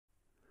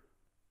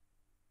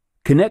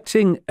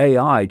Connecting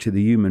AI to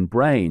the human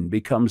brain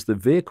becomes the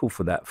vehicle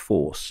for that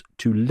force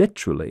to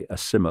literally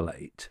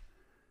assimilate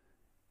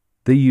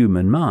the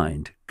human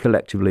mind,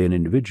 collectively and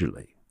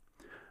individually.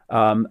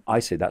 I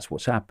say that's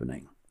what's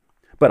happening.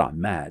 But I'm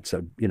mad,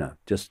 so,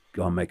 just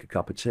go and make a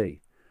cup of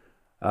tea.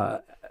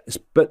 But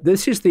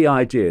this is the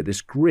idea, this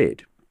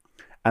grid.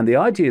 And the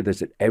idea is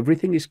that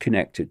everything is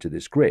connected to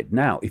this grid.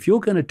 Now, if you're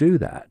going to do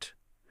that,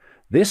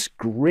 this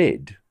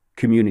grid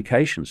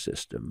communication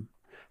system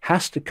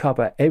has to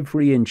cover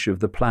every inch of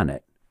the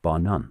planet, bar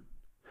none.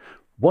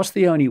 What's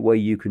the only way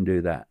you can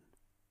do that?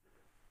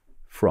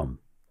 From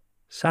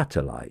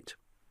satellite.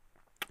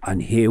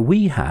 And here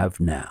we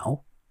have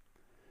now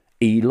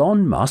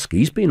Elon Musk.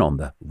 He's been on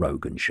the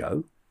Rogan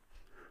show.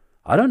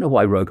 I don't know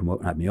why Rogan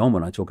won't have me on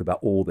when I talk about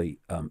all the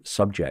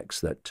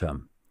subjects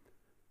that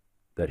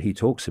he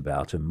talks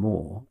about and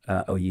more,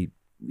 or he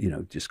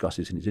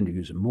discusses in his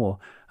interviews and more.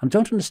 And I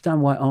don't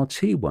understand why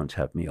RT won't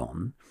have me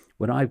on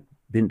when I've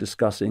been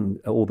discussing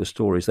all the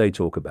stories they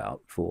talk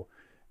about for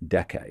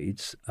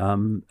decades. I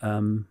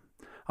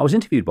was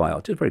interviewed by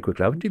RT, very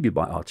quickly, I was interviewed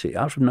by RT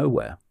out of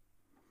nowhere.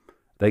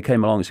 They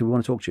came along and said, we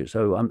want to talk to you.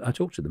 So I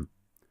talked to them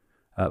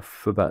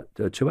for about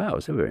 2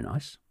 hours. They were very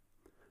nice.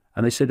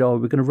 And they said, we're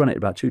going to run it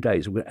about 2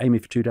 days. We're going to aim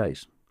it for 2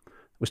 days. It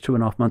was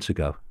 2.5 months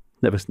ago.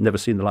 Never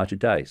seen the light of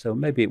day. So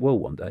maybe it will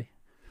one day.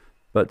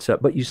 But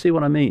you see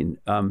what I mean?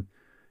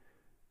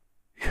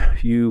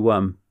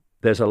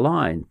 There's a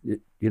line,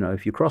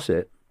 if you cross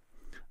it,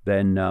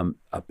 then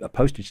a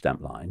postage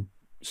stamp line.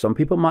 Some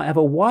people might have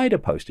a wider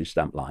postage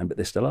stamp line, but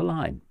there's still a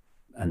line.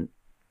 And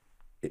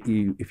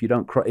if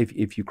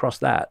you cross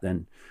that,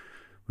 then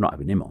we're not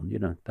having him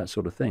on, that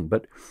sort of thing.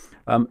 But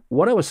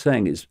what I was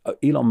saying is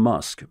Elon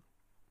Musk,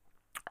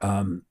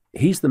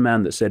 he's the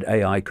man that said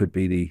AI could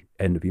be the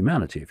end of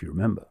humanity, if you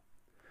remember.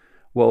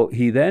 Well,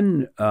 he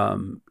then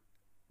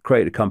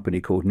created a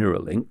company called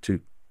Neuralink to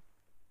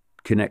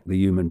connect the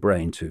human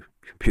brain to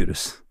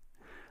computers.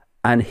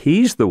 And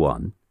he's the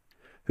one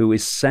who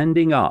is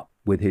sending up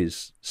with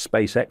his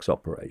SpaceX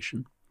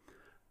operation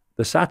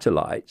the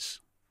satellites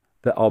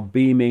that are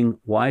beaming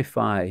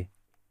Wi-Fi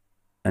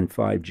and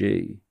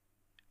 5G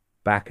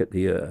back at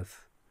the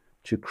Earth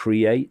to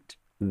create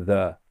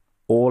the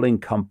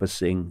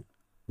all-encompassing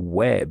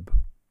web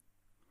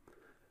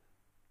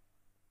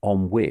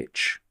on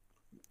which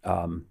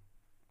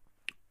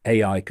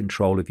AI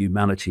control of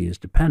humanity is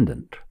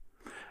dependent.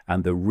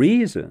 And the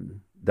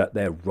reason that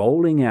they're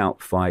rolling out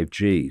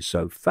 5G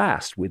so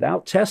fast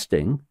without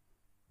testing,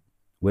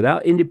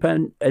 without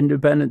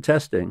independent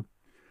testing,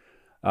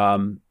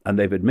 and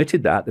they've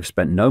admitted that, they've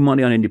spent no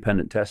money on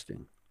independent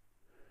testing.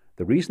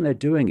 The reason they're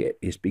doing it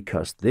is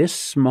because this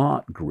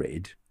smart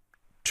grid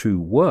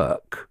to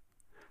work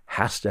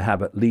has to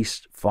have at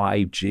least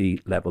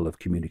 5G level of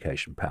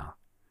communication power.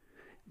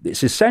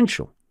 It's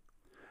essential.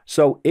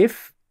 So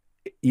if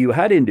you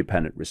had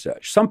independent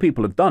research, some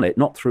people have done it,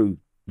 not through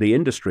the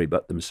industry,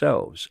 but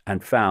themselves,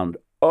 and found,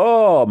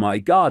 oh my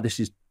God, this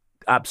is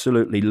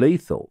absolutely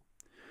lethal.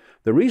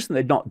 The reason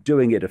they're not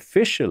doing it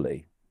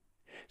officially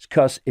is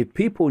because if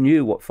people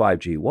knew what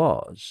 5G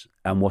was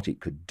and what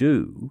it could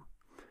do,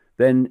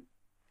 then,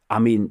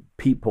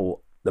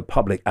 people, the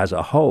public as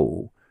a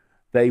whole,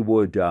 they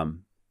would,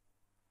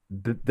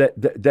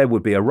 there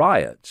would be a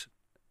riot.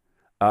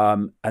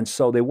 And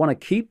so they want to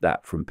keep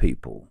that from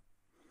people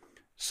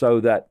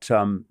so that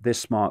this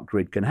smart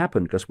grid can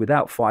happen, because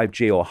without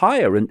 5G or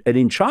higher, and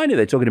in China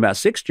they're talking about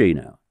 6G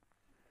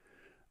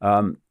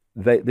now,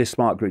 this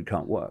smart grid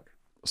can't work.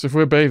 So if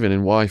we're bathing in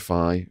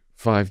Wi-Fi,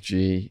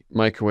 5G,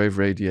 microwave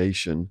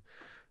radiation,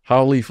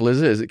 how lethal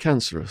is it? Is it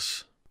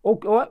cancerous?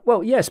 Oh,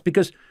 well, yes,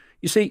 because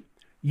you see,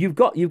 you've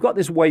got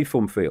this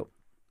waveform field,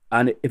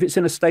 and if it's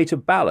in a state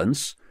of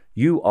balance,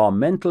 you are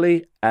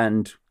mentally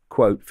and,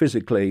 quote,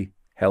 physically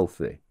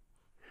healthy.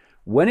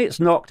 When it's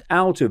knocked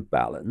out of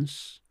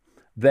balance,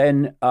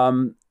 then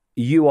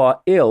you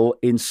are ill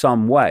in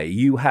some way.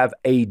 You have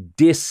a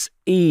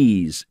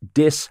dis-ease,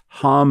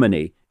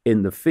 disharmony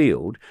in the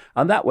field,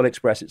 and that will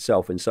express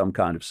itself in some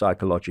kind of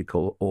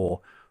psychological or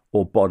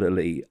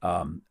bodily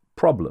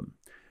problem.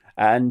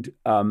 And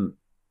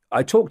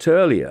I talked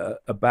earlier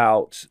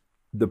about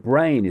the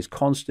brain is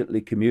constantly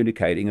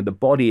communicating, and the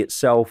body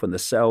itself and the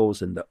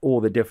cells and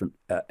all the different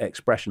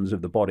expressions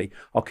of the body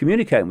are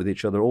communicating with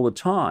each other all the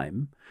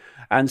time,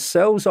 and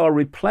cells are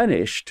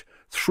replenished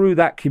through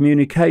that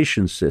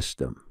communication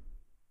system.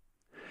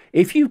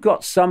 If you've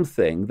got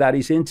something that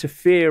is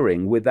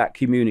interfering with that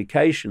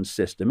communication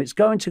system, it's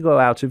going to go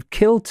out of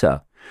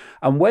kilter.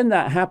 And when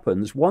that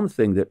happens, one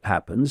thing that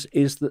happens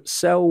is that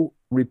cell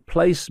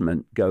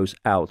replacement goes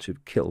out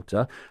of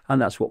kilter,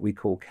 and that's what we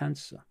call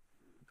cancer.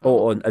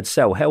 Or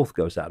cell health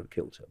goes out of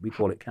kilter. We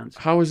call it cancer.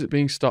 How is it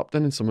being stopped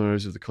then in some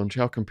areas of the country?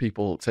 How can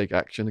people take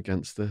action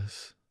against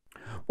this?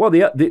 Well,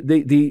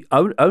 the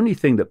only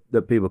thing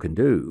that people can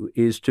do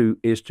is to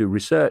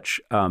research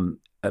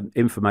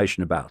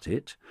information about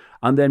it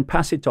and then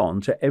pass it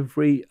on to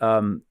every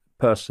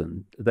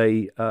person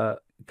they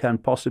can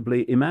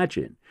possibly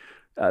imagine.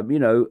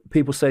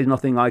 People say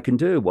nothing I can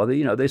do. Well,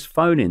 there's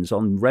phone-ins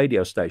on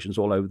radio stations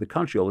all over the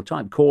country all the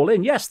time. Call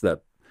in. Yes,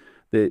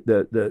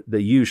 the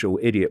usual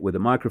idiot with a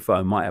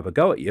microphone might have a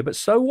go at you, but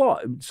so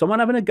what? Someone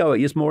having a go at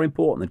you is more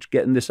important than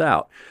getting this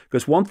out.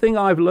 Because one thing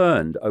I've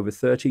learned over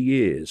 30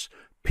 years,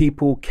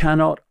 people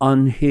cannot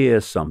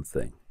unhear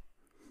something.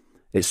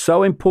 It's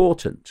so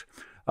important.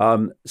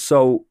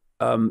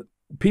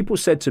 People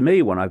said to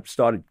me when I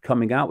started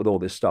coming out with all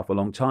this stuff a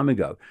long time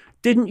ago,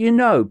 didn't you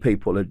know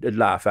people would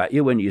laugh at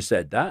you when you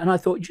said that? And I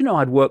thought,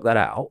 I'd work that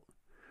out.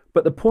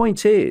 But the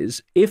point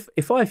is,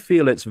 if I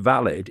feel it's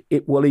valid,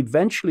 it will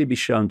eventually be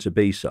shown to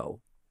be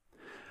so.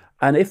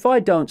 And if I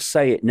don't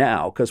say it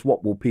now, because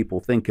what will people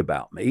think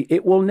about me,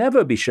 it will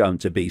never be shown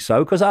to be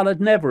so because I'll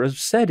never have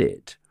said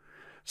it.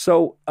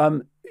 So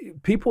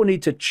people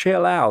need to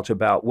chill out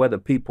about whether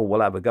people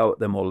will have a go at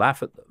them or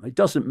laugh at them. It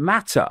doesn't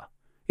matter.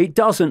 It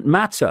doesn't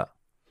matter.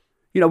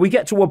 We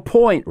get to a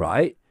point,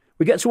 right?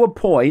 We get to a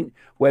point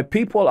where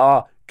people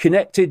are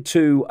connected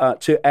to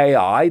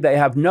AI. They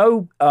have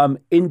no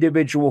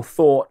individual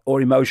thought or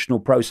emotional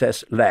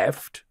process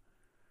left.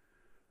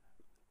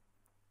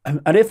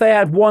 And if they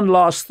had one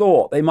last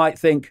thought, they might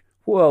think,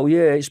 well,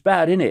 yeah, it's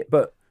bad, isn't it?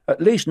 But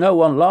at least no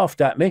one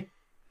laughed at me,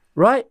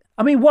 right?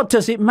 I mean, what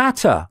does it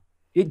matter?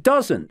 It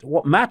doesn't.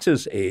 What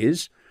matters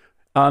is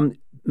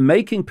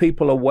making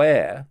people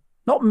aware,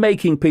 not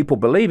making people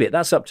believe it.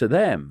 That's up to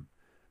them.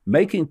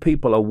 Making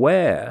people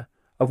aware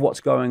of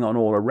what's going on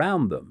all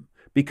around them.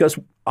 Because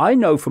I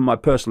know from my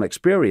personal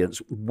experience,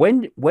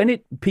 when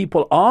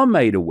people are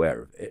made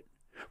aware of it,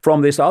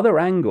 from this other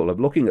angle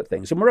of looking at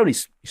things, and we're only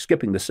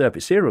skipping the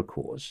surface here, of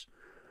course,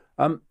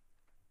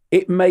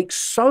 it makes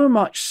so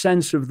much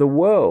sense of the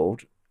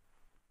world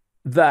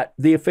that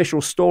the official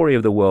story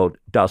of the world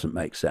doesn't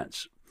make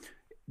sense.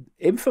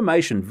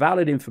 Information,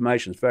 valid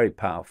information is very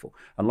powerful.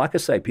 And like I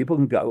say, people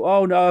can go,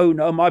 oh,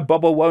 no, my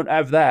bubble won't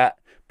have that.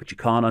 But you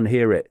can't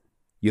unhear it.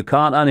 You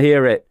can't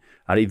unhear it.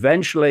 And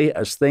eventually,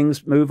 as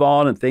things move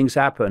on and things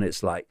happen,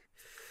 it's like,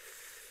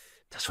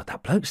 that's what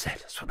that bloke said.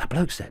 That's what that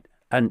bloke said.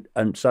 And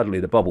suddenly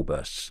the bubble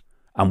bursts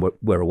and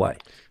we're away.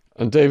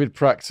 And David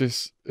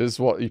Practice is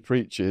what he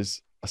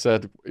preaches. I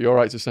said, you're all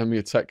right to send me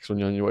a text when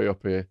you're on your way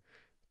up here.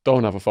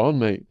 Don't have a phone,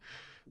 mate.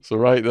 So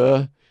right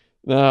there.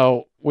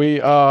 Now, we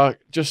are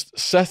just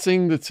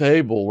setting the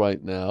table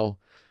right now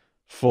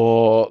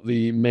for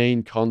the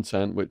main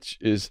content, which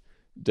is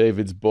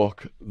David's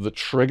book, The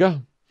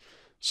Trigger.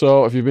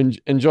 So if you've been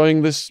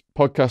enjoying this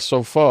podcast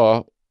so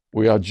far,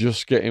 we are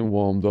just getting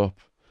warmed up.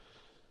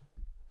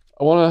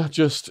 I want to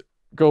just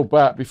go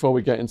back before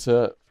we get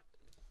into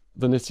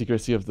the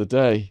nitty-gritty of the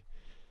day.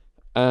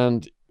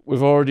 And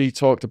we've already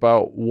talked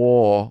about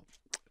war,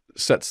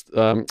 sets,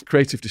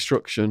 creative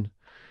destruction,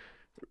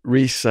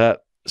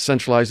 reset,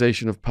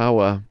 centralization of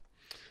power.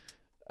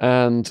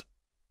 And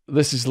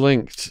this is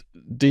linked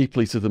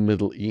deeply to the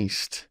Middle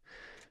East.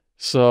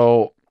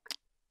 So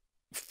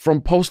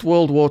from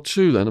post-World War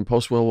II then and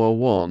post-World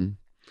War I,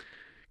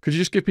 could you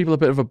just give people a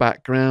bit of a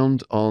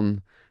background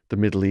on the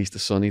Middle East, the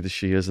Sunni, the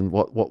Shias, and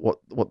what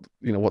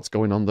what's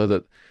going on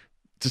there,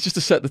 just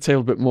to set the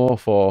table a bit more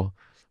for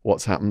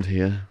what's happened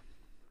here?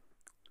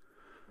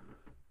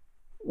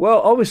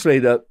 Well, obviously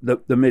the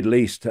Middle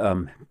East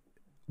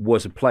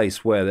was a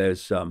place where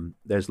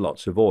there's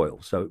lots of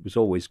oil, so it was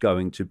always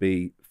going to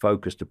be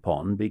focused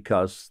upon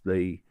because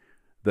the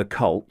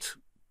cult,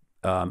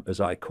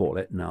 as I call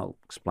it, and I'll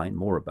explain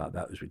more about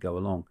that as we go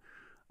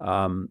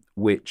along,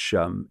 which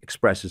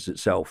expresses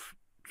itself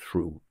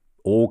through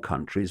all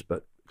countries,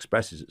 but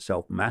expresses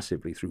itself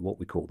massively through what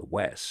we call the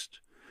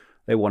West.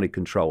 They wanted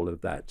control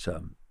of that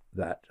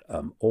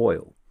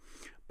oil.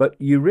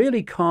 But you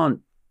really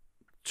can't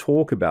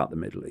talk about the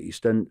Middle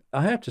East. And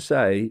I have to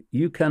say,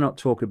 you cannot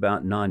talk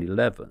about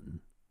 9/11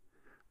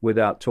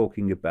 without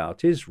talking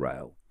about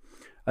Israel.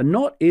 And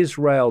not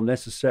Israel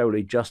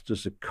necessarily just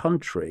as a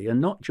country, and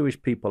not Jewish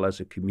people as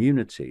a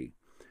community,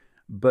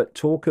 but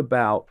talk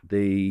about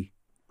the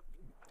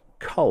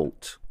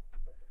cult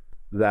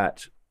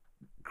that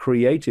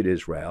created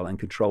Israel and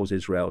controls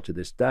Israel to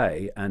this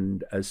day,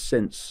 and has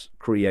since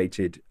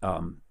created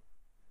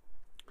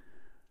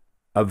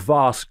a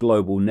vast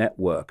global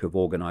network of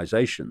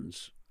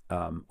organizations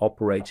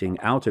operating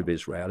out of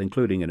Israel,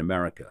 including in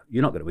America.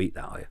 You're not going to eat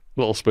that, are you?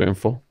 Little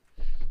spoonful.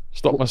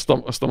 Stop my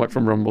stomach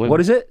from rumbling. What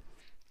is it?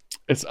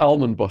 It's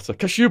almond butter.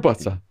 Cashew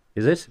butter.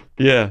 Is it?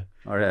 Yeah.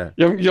 Oh, yeah.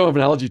 You don't have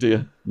an allergy, do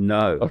you?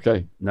 No.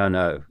 Okay.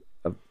 No.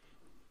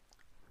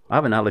 I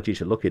have an allergy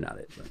to looking at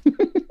it. But...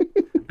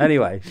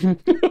 Anyway,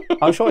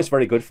 I'm sure it's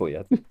very good for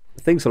you.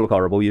 Things that look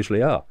horrible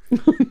usually are.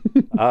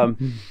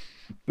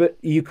 But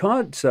you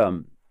can't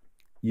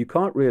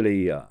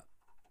really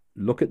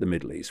look at the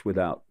Middle East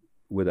without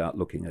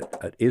looking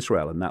at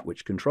Israel and that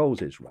which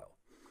controls Israel.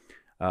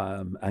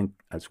 And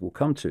as we'll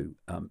come to,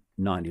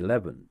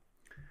 9/11.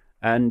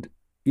 And,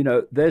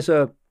 there's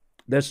a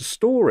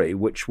story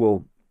which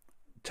will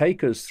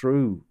take us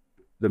through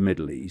the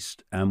Middle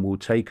East and will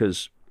take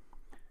us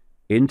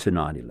into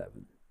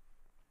 9/11.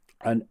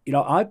 And,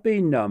 I've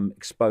been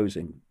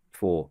exposing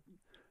for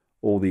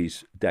all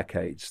these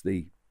decades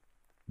the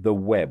the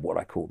web, what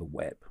I call the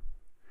web,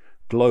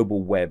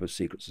 global web of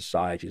secret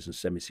societies and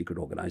semi-secret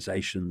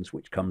organizations,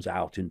 which comes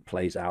out and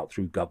plays out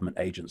through government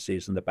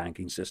agencies and the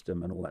banking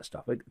system and all that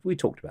stuff. We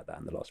talked about that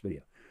in the last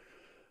video.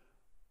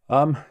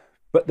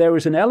 But there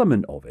is an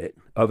element of it,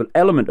 of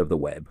the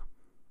web,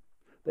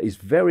 that is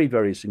very,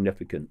 very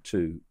significant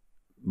to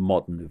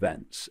modern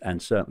events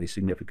and certainly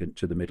significant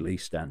to the Middle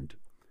East and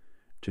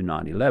to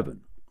 9/11.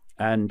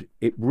 And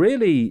it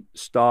really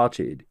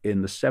started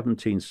in the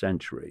 17th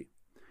century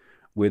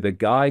with a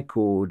guy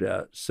called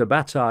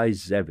Sabbatai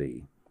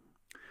Zevi,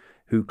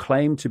 who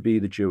claimed to be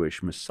the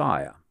Jewish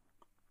Messiah.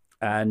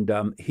 And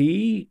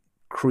he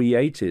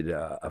created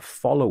a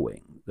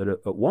following that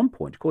at one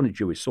point, according to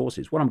Jewish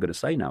sources, what I'm going to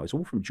say now is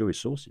all from Jewish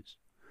sources,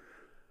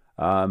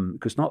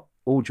 because not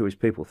all Jewish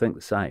people think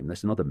the same.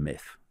 That's another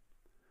myth.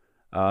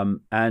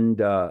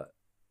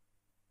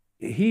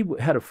 He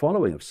had a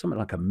following of something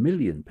like 1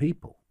 million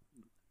people,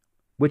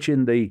 which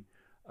in the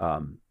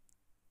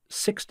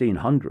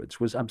 1600s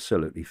was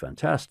absolutely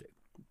fantastic.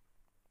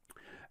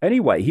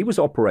 Anyway, he was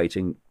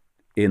operating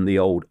in the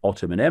old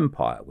Ottoman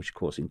Empire, which of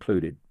course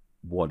included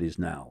what is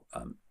now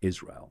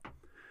Israel.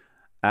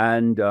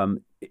 And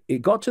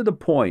it got to the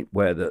point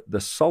where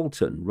the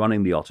Sultan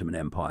running the Ottoman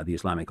Empire, the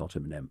Islamic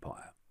Ottoman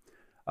Empire,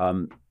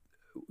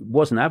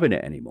 wasn't having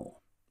it anymore.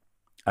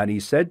 And he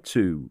said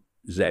to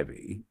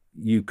Zevi,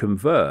 you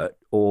convert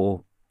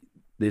or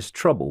there's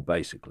trouble,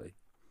 basically.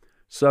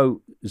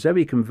 So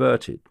Zevi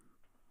converted.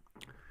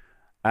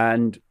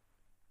 And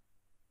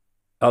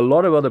a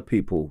lot of other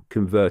people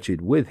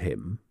converted with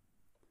him,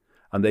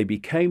 and they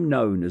became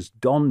known as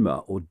Donma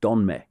or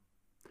Donme,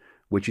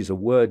 which is a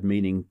word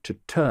meaning to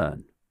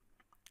turn.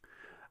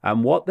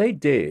 And what they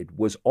did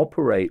was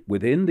operate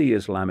within the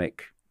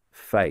Islamic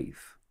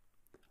faith,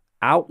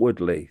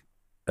 outwardly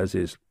as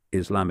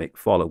Islamic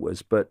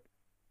followers, but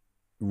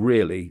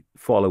really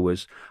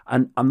followers.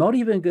 And I'm not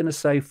even going to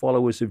say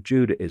followers of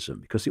Judaism,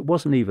 because it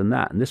wasn't even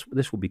that. And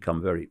this will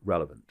become very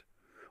relevant.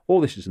 All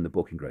this is in the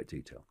book in great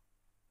detail.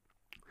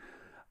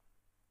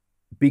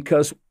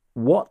 Because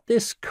what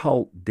this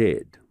cult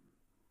did,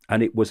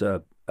 and it was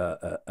an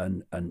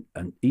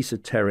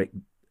esoteric,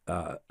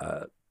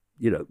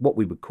 what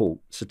we would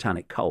call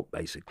satanic cult,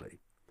 basically,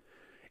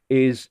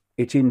 is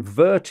it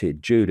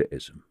inverted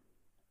Judaism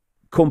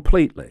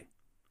completely.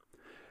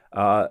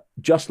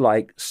 Just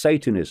like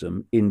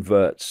Satanism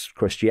inverts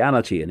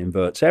Christianity and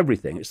inverts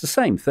everything. It's the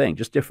same thing,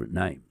 just different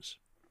names.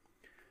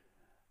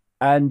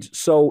 And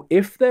so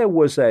if there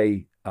was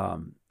a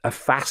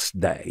fast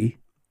day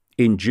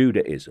in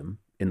Judaism,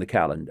 in the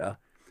calendar,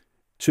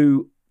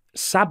 to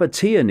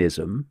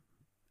Sabbateanism,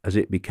 as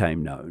it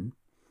became known,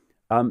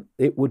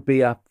 it would be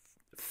a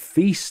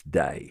feast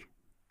day,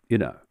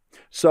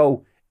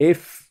 So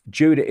if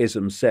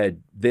Judaism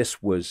said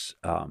this was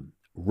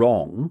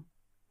wrong,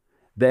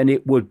 then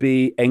it would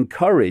be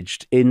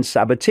encouraged in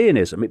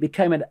Sabbateanism. It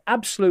became an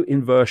absolute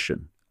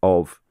inversion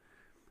of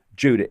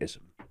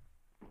Judaism.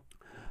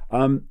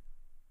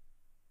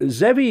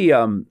 Zevi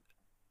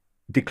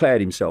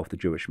declared himself the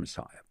Jewish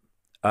Messiah,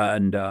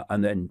 and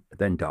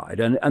then died.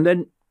 And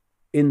then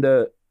in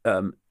the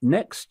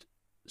next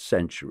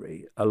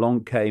century,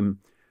 along came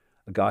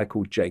a guy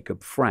called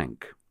Jacob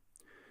Frank.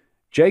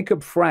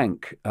 Jacob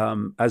Frank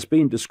has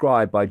been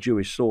described by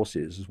Jewish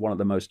sources as one of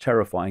the most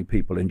terrifying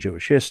people in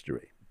Jewish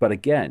history. But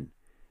again,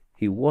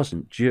 he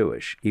wasn't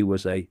Jewish. He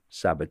was a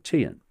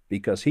Sabbatean,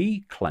 because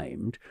he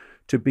claimed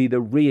to be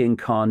the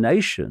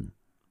reincarnation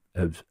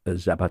of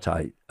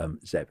Sabbatai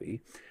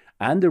Zevi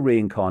and the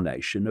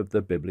reincarnation of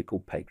the biblical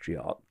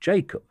patriarch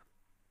Jacob.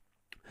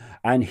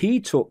 And he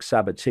took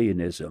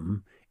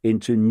Sabbateanism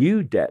into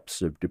new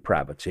depths of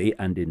depravity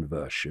and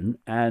inversion,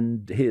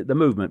 and the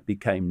movement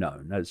became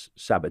known as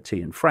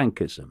Sabbatean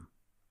Frankism.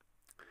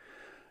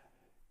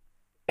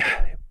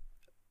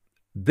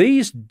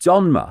 These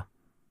Donma,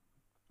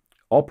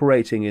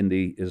 operating in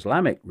the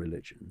Islamic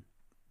religion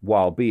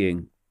while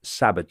being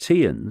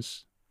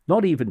Sabbateans,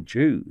 not even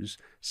Jews,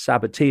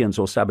 Sabbateans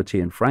or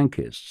Sabbatean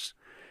Frankists,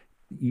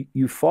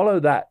 you follow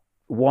that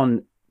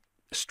one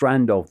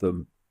strand of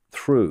them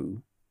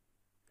through,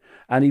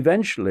 and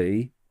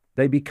eventually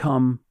they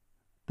become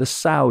the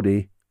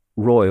Saudi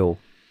royal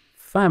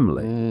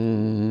family.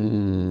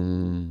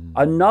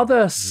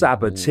 Another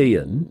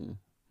Sabbatean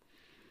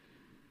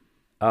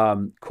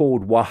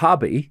called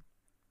Wahhabi,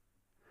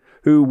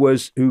 who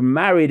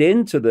married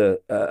into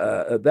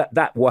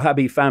that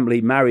Wahhabi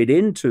family married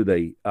into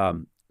the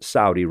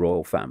Saudi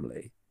royal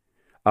family,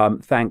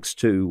 thanks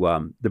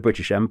to the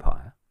British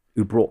Empire,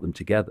 who brought them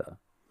together.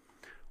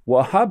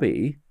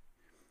 Wahhabi,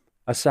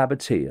 a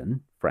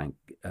Sabbatean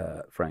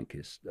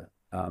Frankist,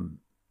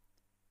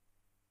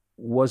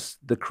 was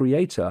the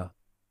creator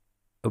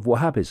of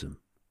Wahhabism,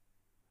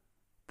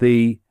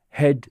 the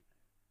head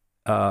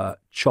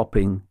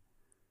chopping,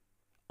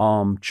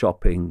 arm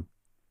chopping,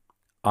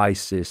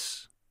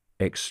 ISIS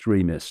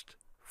extremist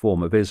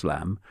form of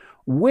Islam,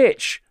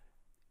 which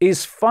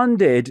is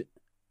funded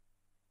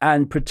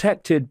and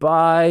protected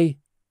by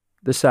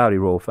the Saudi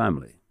royal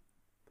family.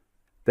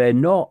 They're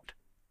not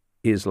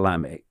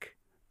Islamic,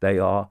 they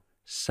are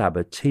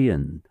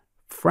Sabbatean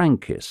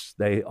Frankists.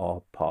 They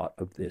are part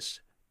of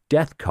this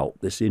death cult,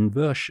 this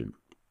inversion.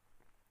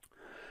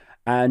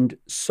 And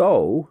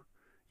so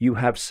you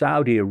have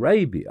Saudi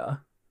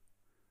Arabia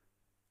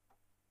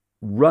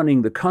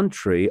running the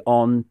country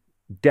on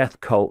death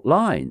cult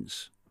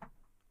lines,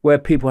 where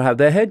people have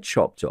their head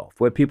chopped off,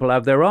 where people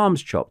have their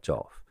arms chopped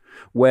off,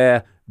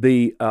 where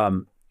the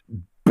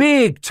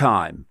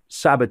big-time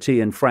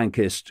Sabbatean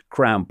Frankist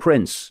crown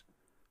prince,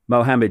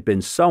 Mohammed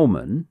bin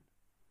Salman,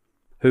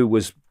 who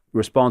was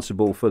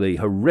responsible for the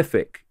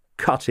horrific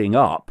cutting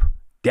up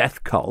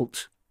death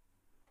cult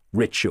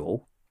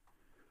ritual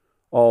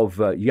of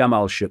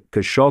Jamal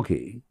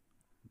Khashoggi,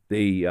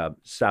 the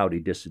Saudi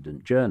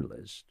dissident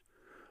journalist,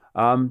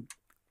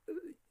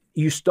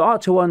 you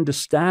start to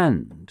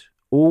understand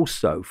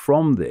also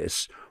from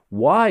this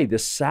why the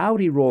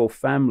Saudi royal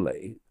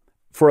family,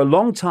 for a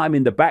long time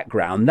in the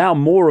background, now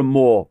more and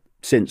more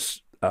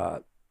since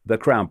the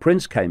crown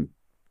prince came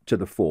to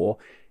the fore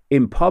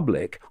in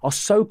public, are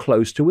so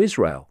close to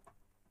Israel.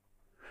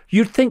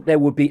 You'd think there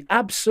would be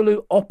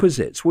absolute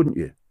opposites, wouldn't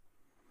you?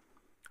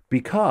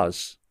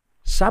 Because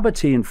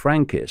Sabbatean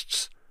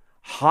Frankists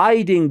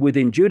hiding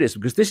within Judaism,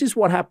 because this is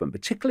what happened,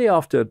 particularly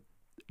after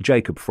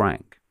Jacob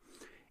Frank,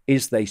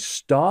 is they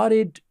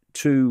started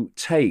to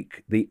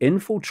take the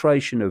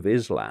infiltration of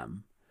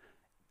Islam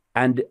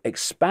and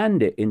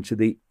expand it into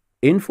the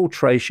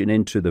infiltration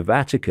into the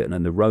Vatican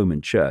and the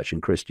Roman Church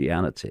and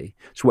Christianity.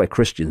 It's where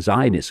Christian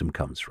Zionism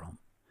comes from.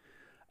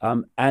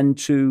 And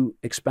to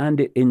expand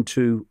it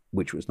into,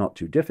 which was not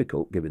too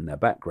difficult given their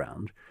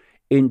background,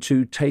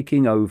 into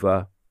taking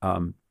over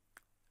the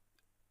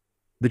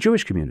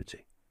Jewish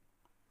community.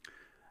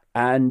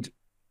 And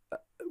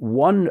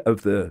one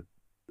of the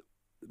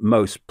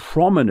most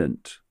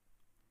prominent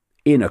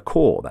inner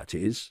core, that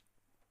is,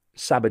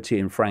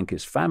 Sabbatean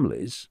Frankist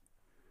families,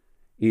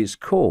 is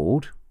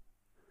called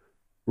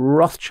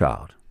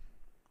Rothschild.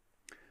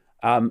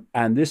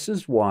 And this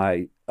is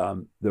why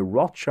the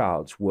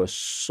Rothschilds were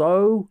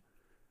so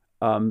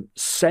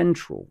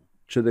central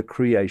to the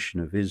creation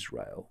of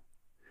Israel,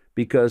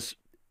 because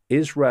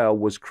Israel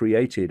was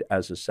created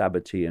as a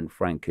Sabbatean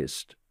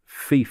Frankist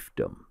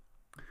fiefdom.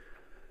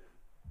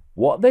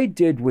 What they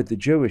did with the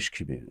Jewish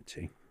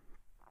community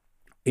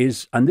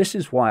is, and this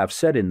is why I've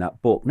said in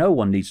that book, no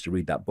one needs to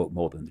read that book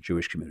more than the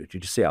Jewish community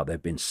to see how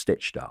they've been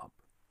stitched up.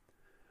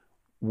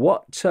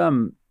 What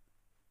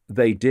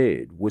they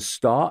did was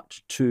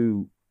start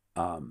to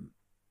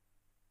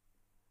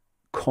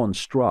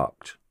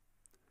construct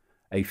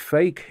a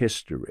fake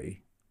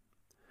history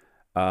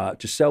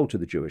to sell to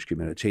the Jewish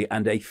community,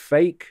 and a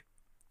fake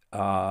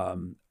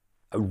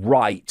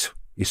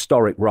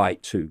historic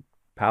right to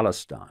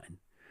Palestine.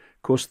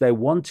 Of course, they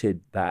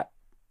wanted that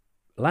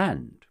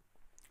land.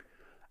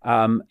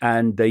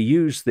 And they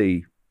used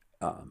the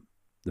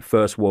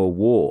First World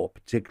War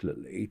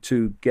particularly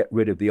to get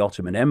rid of the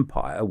Ottoman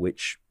Empire,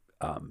 which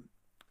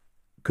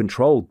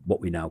controlled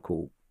what we now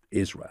call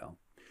Israel,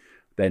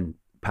 then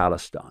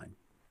Palestine,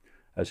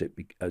 as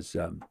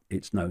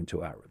it's known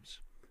to Arabs.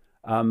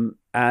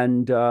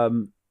 And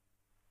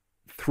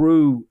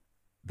through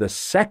the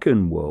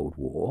Second World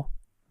War,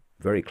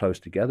 very close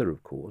together,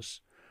 of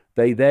course,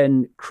 they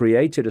then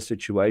created a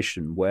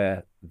situation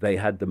where they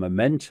had the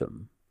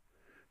momentum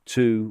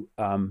to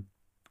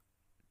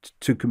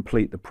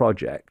complete the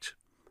project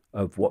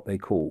of what they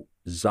call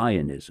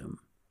Zionism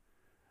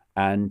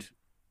and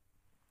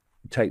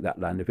take that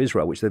land of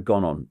Israel, which they've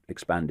gone on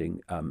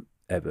expanding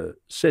ever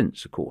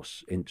since, of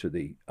course, into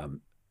the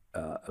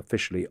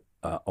officially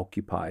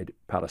occupied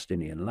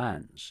Palestinian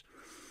lands.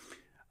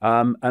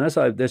 And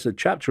there's a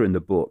chapter in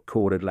the book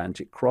called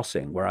Atlantic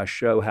Crossing, where I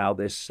show how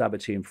this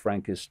Sabbatean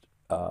Frankist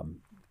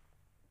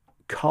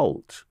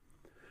cult,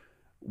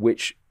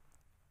 which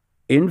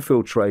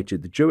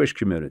infiltrated the Jewish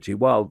community,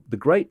 while the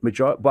great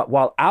majority, but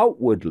while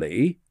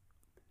outwardly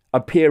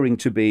appearing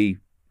to be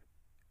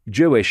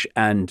Jewish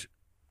and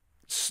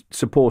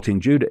supporting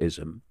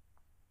Judaism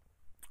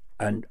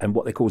and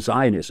what they call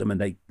Zionism,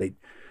 and they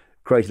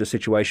created a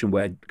situation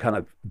where kind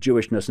of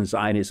Jewishness and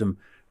Zionism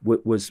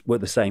were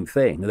the same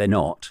thing. They're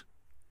not.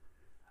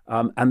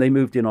 And they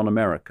moved in on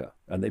America,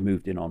 and they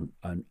moved in on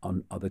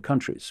other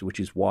countries, which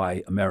is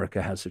why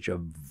America has such a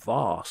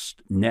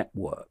vast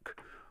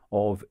network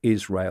of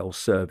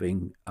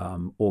Israel-serving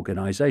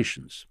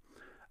organizations,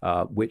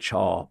 which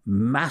are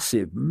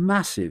massive,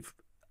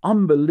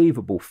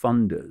 unbelievable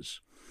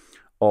funders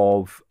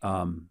of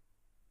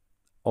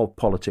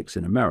politics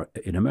in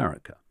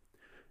America.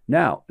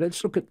 Now,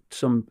 let's look at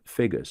some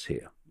figures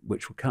here,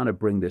 which will kind of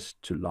bring this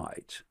to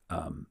light.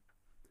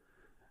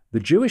 The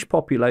Jewish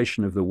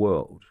population of the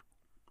world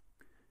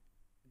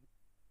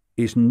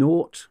is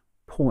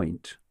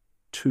 0.2%.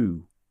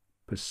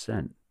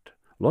 A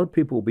lot of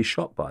people will be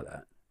shocked by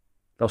that.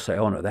 They'll say,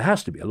 oh no, there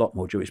has to be a lot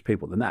more Jewish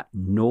people than that.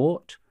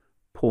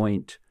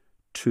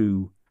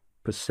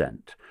 0.2%.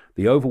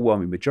 The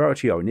overwhelming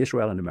majority are in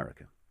Israel and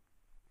America.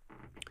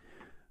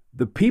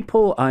 The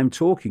people I'm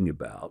talking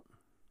about,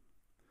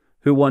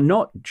 who are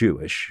not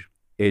Jewish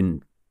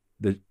in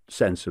the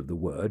sense of the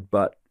word,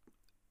 but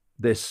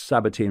this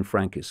Sabbatean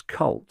Frankist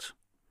cult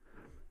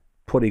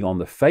putting on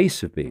the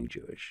face of being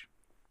Jewish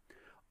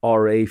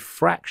are a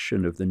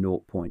fraction of the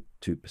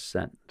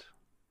 0.2%.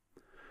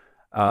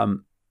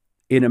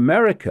 In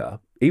America,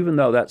 even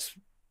though that's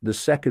the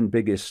second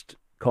biggest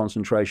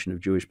concentration of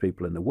Jewish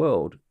people in the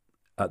world,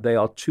 they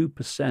are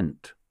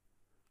 2%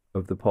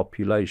 of the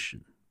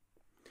population.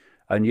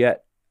 And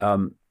yet,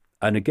 and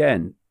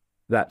again,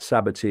 that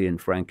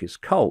Sabbatean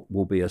Frankist cult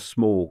will be a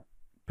small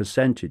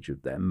percentage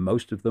of them.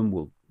 Most of them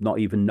will not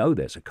even know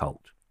there's a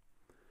cult.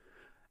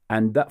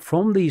 And that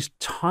from these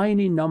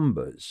tiny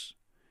numbers,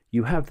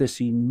 you have this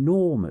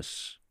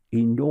enormous,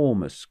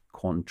 enormous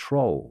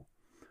control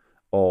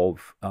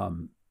of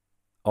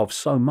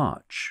so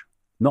much,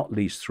 not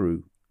least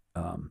through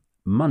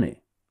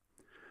money.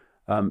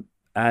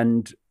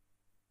 And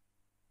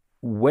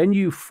when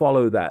you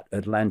follow that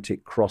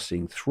Atlantic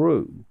crossing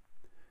through,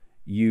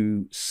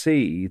 you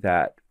see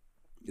that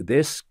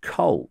this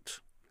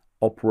cult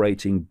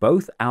operating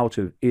both out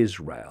of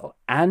Israel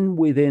and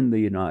within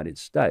the United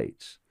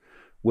States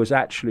was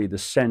actually the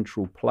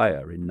central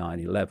player in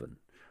 9/11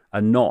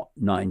 and not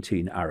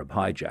 19 Arab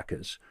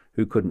hijackers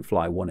who couldn't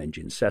fly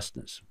one-engine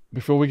Cessnas.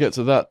 Before we get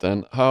to that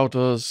then, how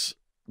does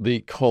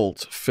the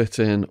cult fit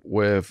in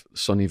with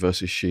Sunni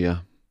versus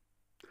Shia?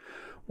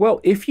 Well,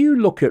 if you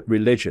look at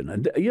religion,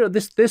 and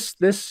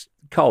this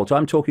cult,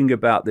 I'm talking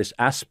about this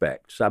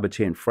aspect,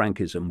 Sabbatean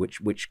Frankism,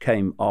 which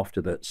came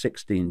after the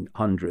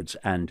 1600s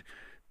and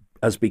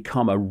has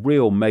become a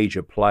real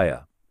major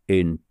player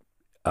in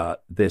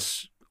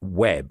this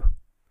web.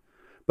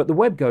 But the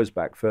web goes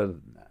back further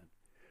than that.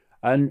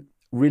 And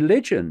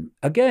religion,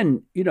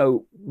 again,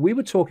 we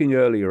were talking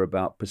earlier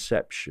about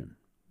perception.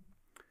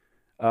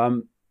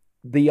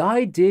 The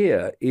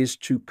idea is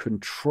to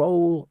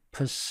control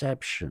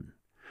perception.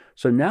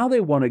 So now they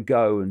want to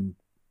go and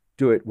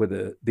do it with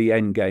the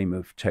end game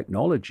of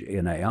technology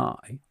and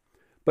AI.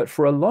 But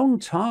for a long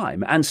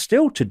time, and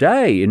still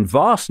today in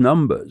vast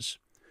numbers,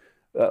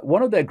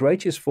 one of their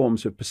greatest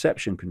forms of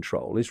perception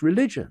control is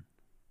religion.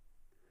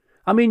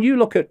 I mean, you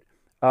look at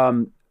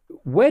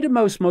where do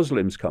most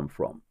Muslims come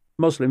from?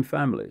 Muslim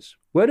families.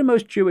 Where do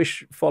most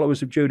Jewish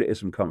followers of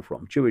Judaism come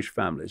from? Jewish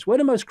families. Where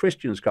do most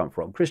Christians come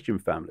from? Christian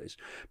families.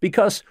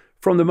 Because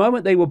from the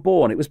moment they were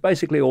born, it was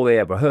basically all they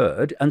ever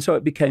heard, and so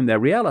it became their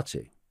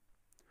reality.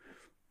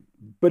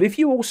 But if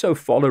you also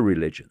follow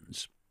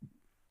religions,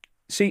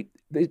 see,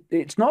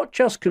 it's not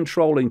just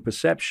controlling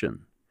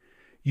perception.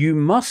 You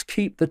must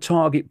keep the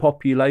target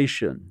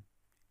population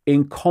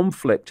in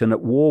conflict and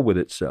at war with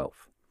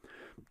itself.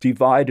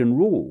 Divide and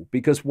rule,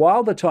 because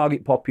while the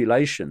target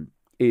population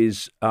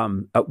is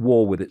at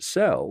war with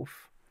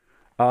itself,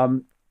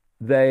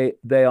 they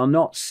are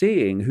not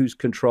seeing who's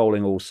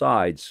controlling all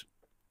sides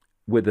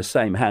with the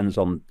same hands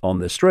on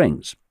the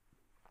strings.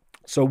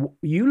 So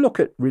you look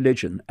at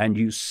religion and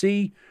you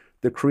see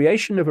the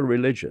creation of a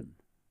religion,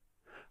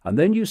 and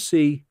then you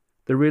see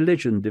the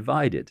religion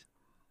divided.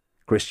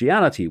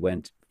 Christianity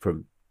went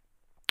from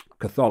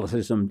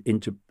Catholicism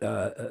into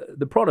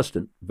the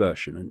Protestant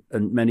version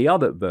and many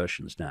other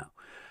versions now.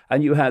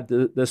 And you had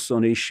the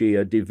Sunni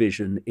Shia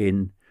division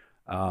in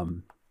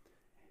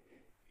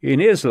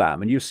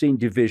Islam, and you've seen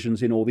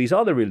divisions in all these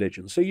other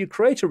religions. So you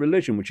create a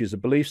religion which is a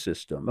belief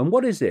system. And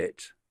what is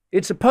it?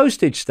 It's a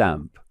postage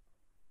stamp.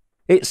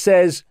 It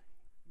says,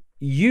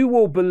 you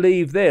will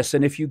believe this,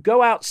 and if you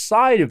go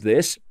outside of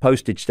this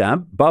postage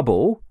stamp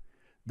bubble,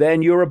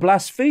 then you're a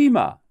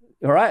blasphemer.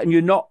 All right, and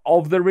you're not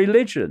of the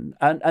religion,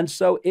 and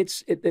so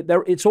it's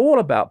all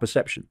about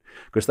perception,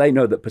 because they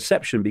know that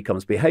perception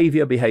becomes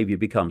behavior, behavior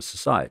becomes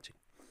society,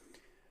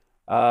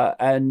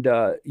 and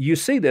you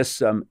see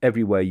this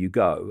everywhere you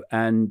go.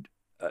 And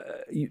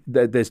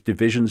there's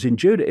divisions in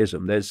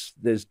Judaism. There's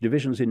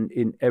divisions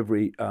in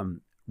every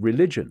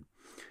religion,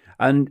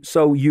 and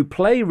so you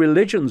play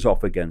religions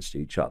off against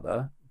each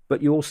other,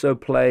 but you also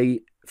play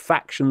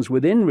factions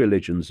within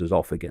religions as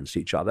off against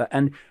each other.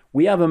 And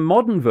we have a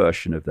modern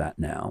version of that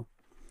now,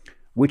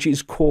 which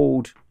is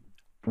called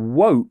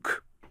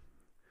woke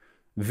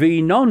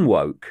v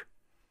non-woke.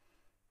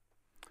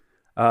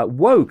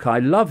 Woke, I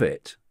love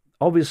it.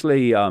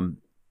 Obviously,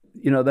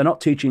 they're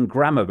not teaching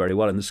grammar very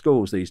well in the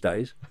schools these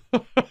days.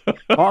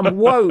 I'm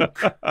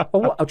woke.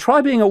 I'll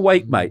try being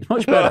awake, mate. It's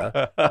much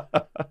better.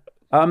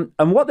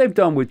 And what they've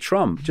done with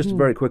Trump, just a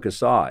very quick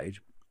aside,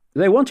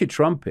 they wanted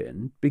Trump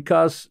in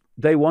because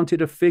they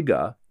wanted a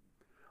figure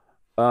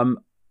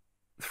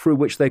through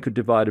which they could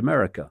divide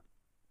America.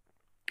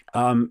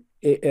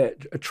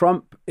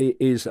 Trump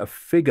is a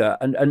figure,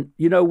 and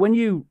when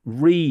you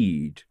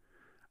read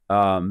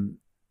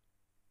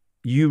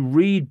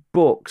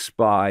books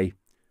by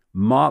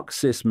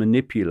Marxist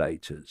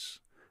manipulators,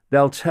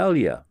 they'll tell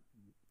you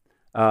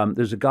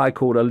there's a guy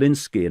called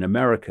Alinsky in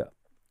America,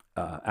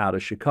 out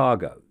of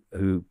Chicago,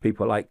 who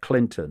people like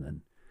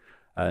Clinton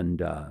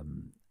and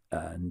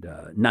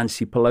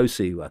Nancy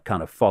Pelosi were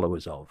kind of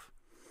followers of,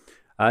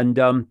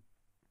 and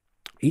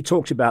he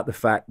talked about the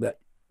fact that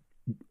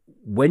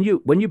when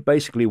you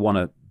basically want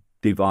to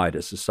divide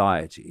a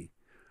society,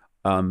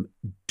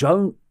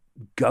 don't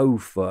go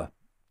for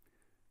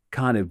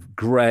kind of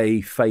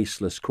grey,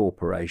 faceless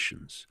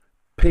corporations.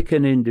 Pick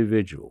an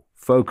individual,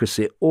 focus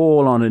it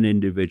all on an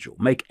individual,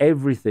 make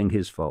everything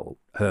his fault,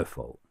 her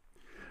fault.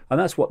 And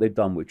that's what they've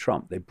done with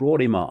Trump. They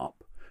brought him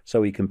up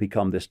so he can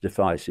become this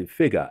divisive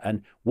figure.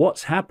 And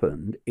what's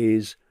happened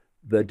is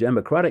the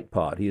Democratic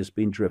Party has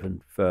been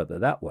driven further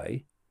that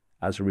way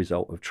as a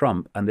result of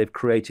Trump. And they've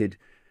created,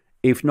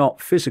 if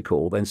not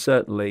physical, then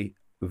certainly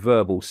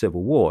verbal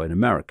civil war in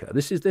America.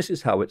 This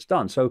is how it's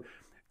done. So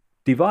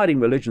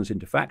dividing religions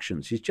into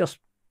factions is just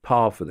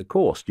par for the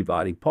course.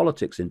 Dividing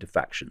politics into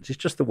factions, it's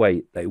just the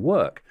way they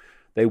work.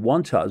 They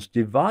want us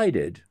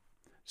divided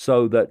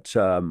so that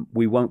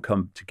we won't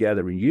come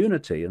together in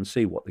unity and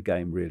see what the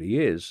game really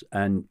is,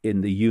 and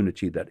in the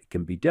unity that it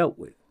can be dealt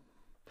with.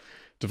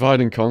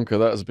 Divide and conquer,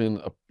 that has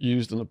been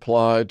used and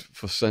applied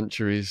for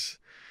centuries.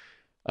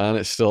 And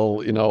it's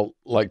still,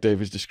 like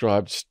David's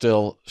described,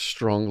 still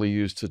strongly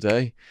used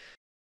today.